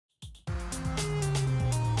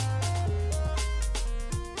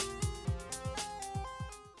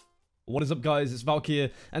What is up, guys? It's Valk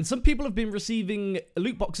here, and some people have been receiving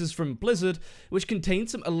loot boxes from Blizzard which contain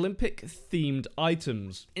some Olympic themed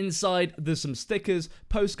items. Inside there's some stickers,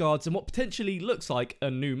 postcards, and what potentially looks like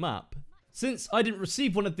a new map. Since I didn't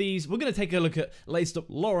receive one of these, we're going to take a look at Laced Up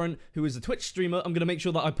Lauren, who is a Twitch streamer. I'm going to make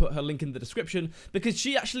sure that I put her link in the description because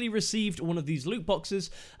she actually received one of these loot boxes,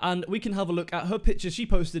 and we can have a look at her pictures she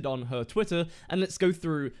posted on her Twitter, and let's go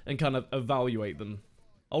through and kind of evaluate them.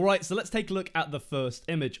 Alright, so let's take a look at the first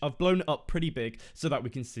image. I've blown it up pretty big so that we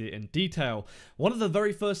can see it in detail. One of the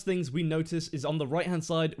very first things we notice is on the right hand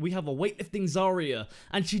side, we have a weightlifting Zarya,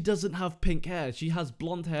 and she doesn't have pink hair. She has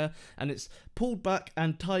blonde hair, and it's pulled back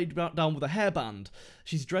and tied down with a hairband.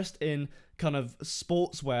 She's dressed in kind of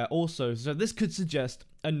sportswear also, so this could suggest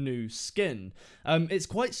a new skin. It's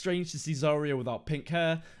quite strange to see Zarya without pink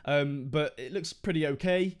hair, but it looks pretty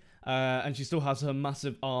okay, and she still has her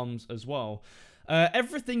massive arms as well.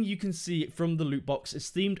 Everything you can see from the loot box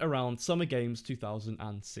is themed around Summer Games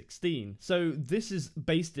 2016. So this is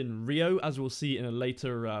based in Rio, as we'll see in a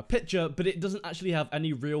later picture, but it doesn't actually have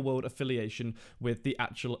any real world affiliation with the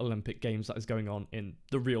actual Olympic Games that is going on in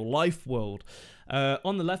the real life world.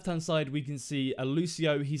 On the left hand side, we can see a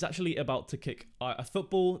Lucio. He's actually about to kick a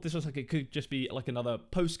football. This looks like it could just be like another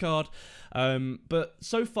postcard. But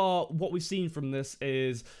so far, what we've seen from this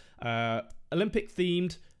is Olympic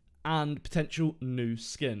themed and potential new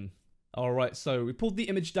skin. Alright, so we pulled the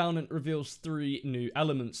image down and it reveals 3 new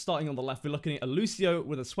elements. Starting on the left, we're looking at a Lucio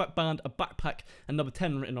with a sweatband, a backpack, and number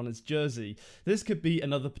 10 written on his jersey. This could be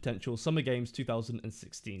another potential Summer Games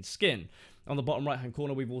 2016 skin. On the bottom right hand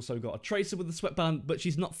corner, we've also got a Tracer with a sweatband, but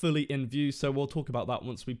she's not fully in view, so we'll talk about that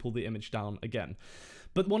once we pull the image down again.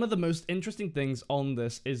 But one of the most interesting things on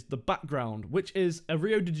this is the background, which is a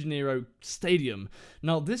Rio de Janeiro stadium.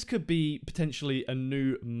 Now, this could be potentially a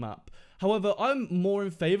new map. However, I'm more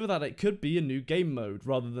in favor that it could be a new game mode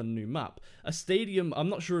rather than a new map. A stadium, I'm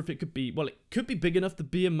not sure if it could be, well, it could be big enough to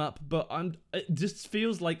be a map, but it just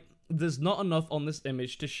feels like there's not enough on this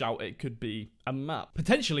image to shout it could be a map.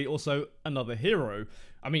 Potentially also another hero.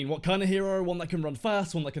 I mean, what kind of hero? One that can run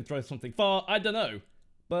fast, one that can throw something far? I don't know.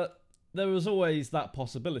 But there was always that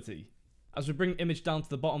possibility. As we bring image down to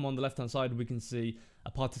the bottom on the left hand side, we can see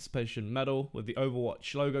a participation medal with the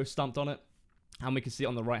Overwatch logo stamped on it. And we can see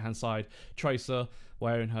on the right hand side, Tracer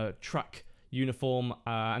wearing her track uniform,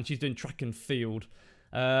 and she's doing track and field.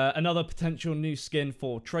 Another potential new skin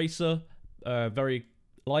for Tracer, very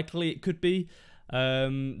likely it could be.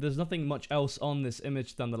 There's nothing much else on this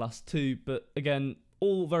image than the last 2, but again,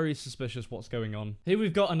 all very suspicious what's going on. Here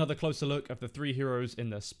we've got another closer look of the 3 heroes in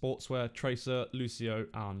their sportswear: Tracer, Lucio,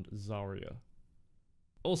 and Zarya.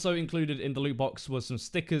 Also included in the loot box was some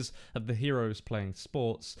stickers of the heroes playing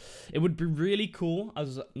sports. It would be really cool,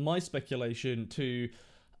 as my speculation, to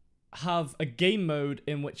have a game mode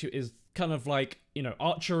in which it is kind of like, you know,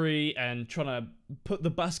 archery and trying to put the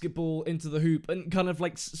basketball into the hoop and kind of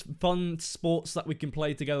like fun sports that we can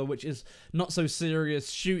play together, which is not so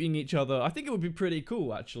serious, shooting each other. I think it would be pretty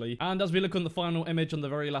cool, actually. And as we look on the final image on the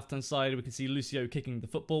very left-hand side, we can see Lucio kicking the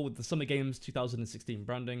football with the Summer Games 2016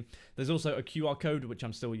 branding. There's also a QR code, which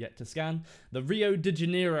I'm still yet to scan. The Rio de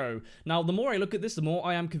Janeiro. Now, the more I look at this, the more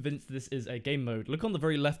I am convinced this is a game mode. Look on the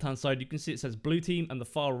very left-hand side, you can see it says blue team, and the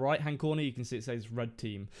far right-hand corner, you can see it says red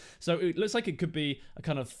team. So it looks like it could be a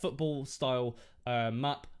kind of football-style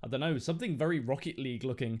map. I don't know, something very Rocket League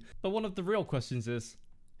looking. But one of the real questions is,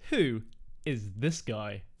 who is this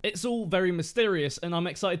guy? It's all very mysterious, and I'm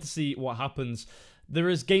excited to see what happens. There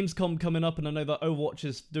is Gamescom coming up, and I know that Overwatch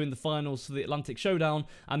is doing the finals for the Atlantic Showdown,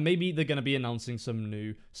 and maybe they're going to be announcing some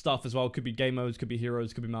new stuff as well. Could be game modes, could be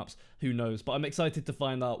heroes, could be maps, who knows. But I'm excited to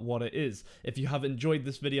find out what it is. If you have enjoyed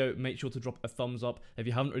this video, make sure to drop a thumbs up. If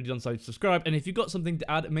you haven't already done so, subscribe. And if you've got something to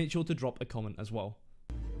add, make sure to drop a comment as well.